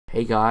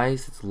Hey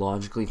guys, it's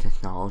Logically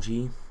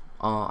Technology.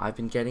 I've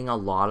been getting a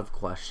lot of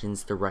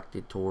questions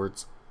directed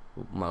towards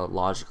my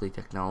Logically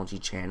Technology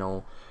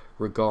channel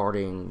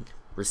regarding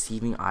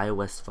receiving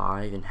iOS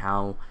 5 and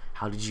how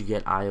did you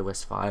get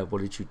iOS 5?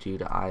 What did you do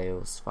to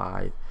iOS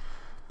 5?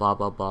 Blah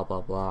blah blah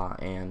blah blah.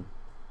 And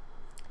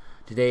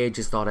today I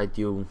just thought I'd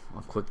do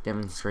a quick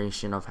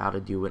demonstration of how to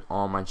do it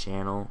on my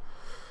channel,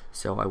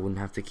 so I wouldn't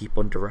have to keep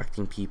on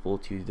directing people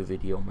to the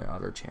video on my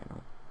other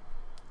channel.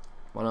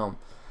 But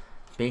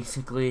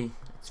basically,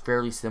 it's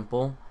fairly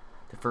simple.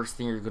 The first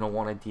thing you're going to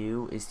want to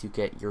do is to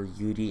get your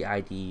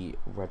UDID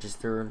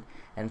registered,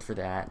 and for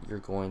that you're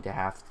going to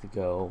have to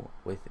go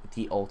with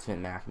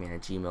theultimatemacman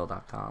at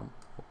gmail.com.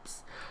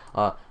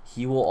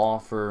 He will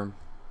offer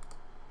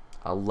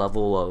a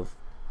level of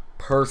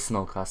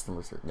personal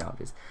customer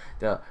service.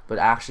 No, but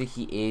actually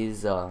he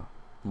is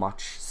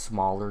much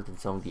smaller than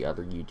some of the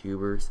other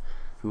YouTubers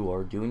who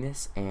are doing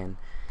this, and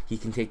he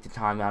can take the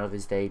time out of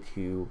his day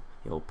to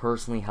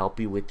personally help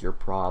you with your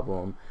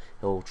problem.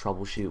 He'll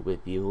troubleshoot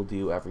with you. He'll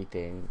do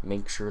everything.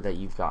 Make sure that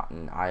you've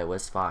gotten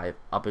iOS 5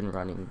 up and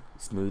running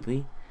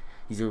smoothly.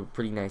 He's a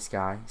pretty nice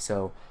guy.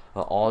 So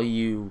all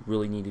you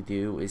really need to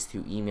do is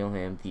to email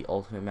him,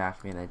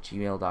 theultimatemacman at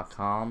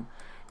gmail.com,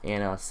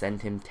 and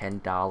send him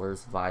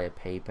 $10 via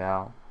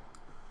PayPal.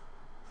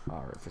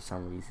 Alright, for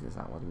some reason it's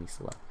not letting me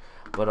select.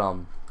 But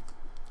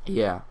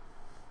yeah,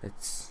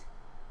 it's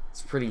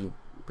pretty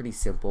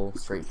simple,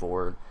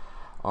 straightforward.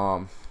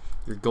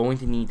 You're going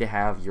to need to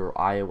have your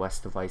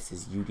iOS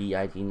device's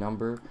UDID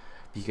number,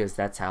 because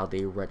that's how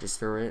they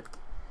register it.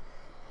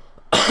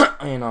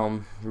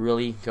 And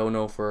really go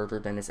no further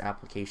than this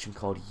application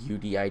called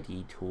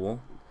UDID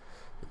tool.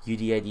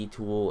 UDID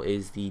tool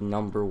is the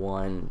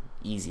 #1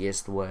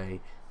 easiest way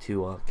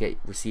to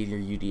receive your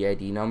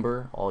UDID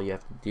number. All you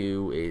have to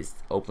do is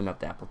open up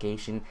the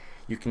application.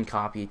 You can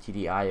copy it to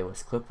the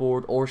iOS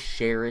clipboard or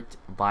share it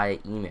via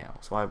email.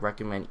 So I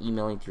recommend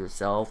emailing to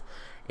yourself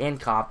and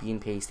copy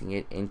and pasting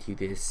it into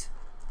this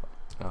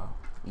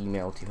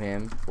email to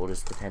him. We'll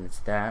just pretend it's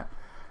that.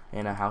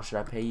 And how should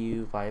I pay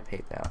you? Via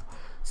PayPal.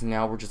 So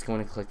now we're just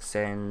going to click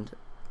send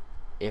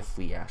if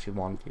we actually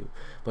wanted to.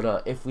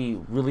 But if we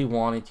really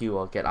wanted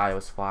to get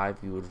iOS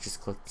 5, we would have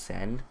just clicked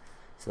send.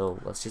 So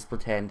let's just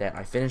pretend that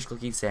I finished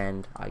clicking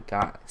send, I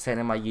sent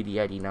in my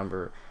UDID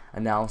number,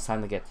 and now it's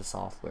time to get the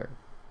software.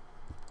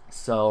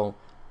 So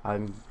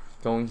I'm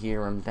going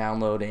here, I'm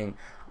downloading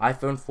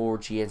iPhone 4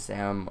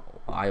 GSM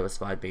iOS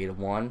 5 Beta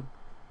 1,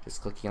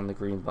 just clicking on the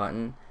green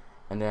button,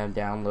 and then I'm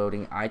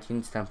downloading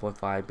iTunes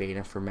 10.5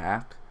 Beta for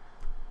Mac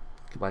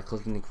by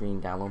clicking the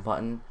green download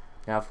button.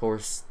 Now of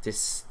course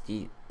this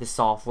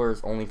software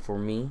is only for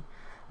me.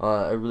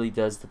 It really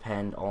does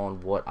depend on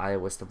what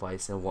iOS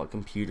device and what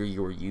computer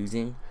you're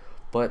using,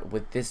 but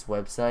with this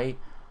website,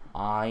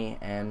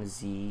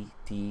 imzdl.com,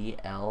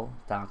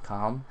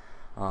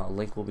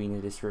 link will be in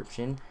the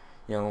description.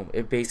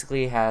 It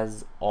basically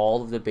has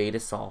all of the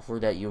beta software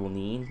that you will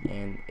need,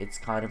 and it's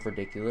kind of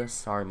ridiculous.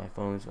 Sorry, my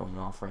phone is going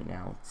off right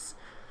now. It's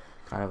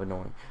kind of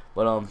annoying.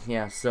 But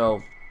yeah,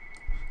 so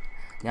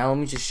now let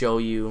me just show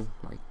you,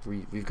 like,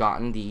 we've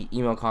gotten the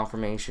email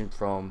confirmation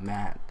from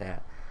Matt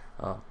that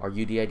our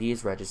UDID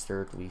is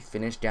registered. We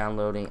finished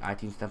downloading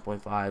iTunes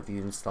 10.5. We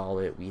installed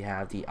it. We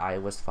have the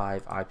iOS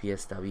 5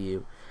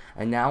 IPSW,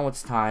 and now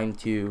it's time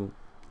to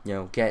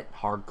get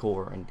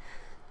hardcore and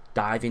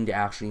dive into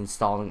actually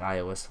installing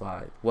iOS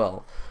 5.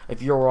 Well,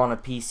 if you're on a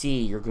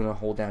PC, you're going to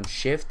hold down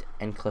Shift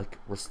and click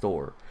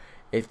Restore.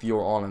 If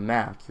you're on a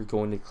Mac, you're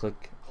going to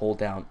hold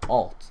down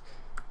Alt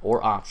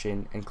or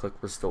Option and click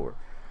Restore.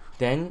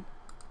 Then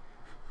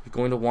you're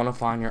going to want to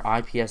find your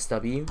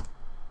IPSW,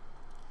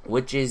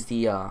 which is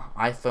the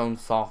iPhone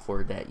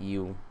software that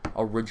you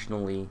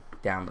originally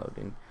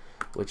downloaded,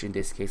 which in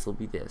this case will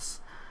be this.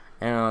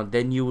 And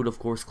then you would of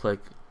course click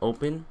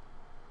Open,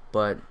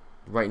 but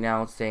right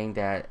now it's saying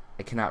that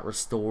I cannot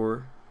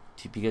restore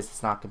because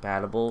it's not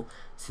compatible,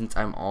 since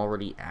I'm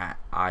already at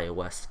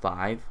iOS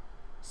 5.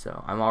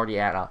 So I'm already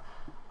at a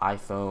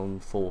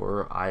iPhone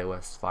 4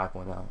 iOS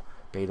 5.0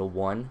 Beta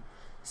 1.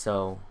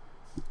 So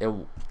it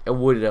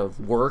would have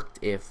worked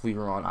if we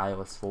were on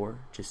iOS 4.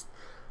 Just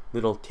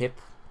little tip.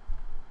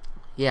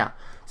 Yeah,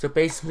 so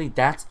basically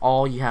that's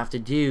all you have to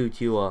do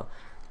to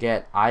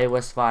get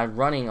iOS 5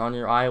 running on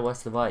your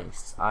iOS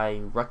device.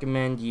 I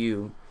recommend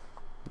you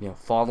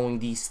following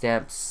these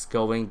steps,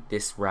 going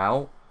this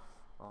route.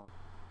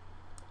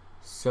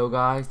 So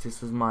guys,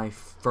 this was my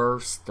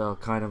first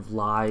kind of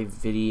live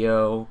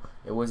video.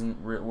 It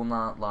wasn't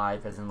not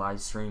live as in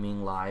live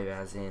streaming, live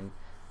as in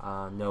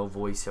no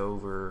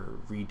voiceover,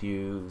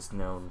 redos,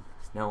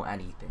 no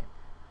anything.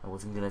 I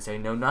wasn't gonna say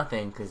no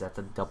nothing, because that's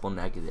a double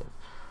negative.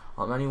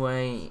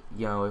 Anyway,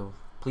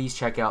 please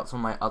check out some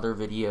of my other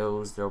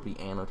videos. There'll be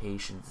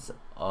annotations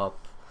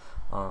up.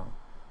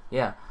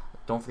 Yeah,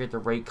 don't forget to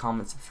rate,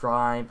 comment,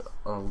 subscribe.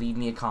 Leave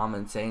me a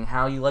comment saying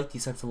how you like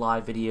these types of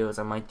live videos.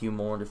 I might do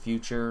more in the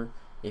future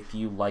if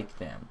you like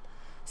them.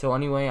 So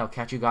anyway, I'll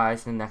catch you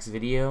guys in the next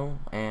video,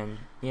 and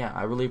yeah,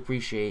 I really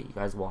appreciate you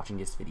guys watching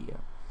this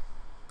video.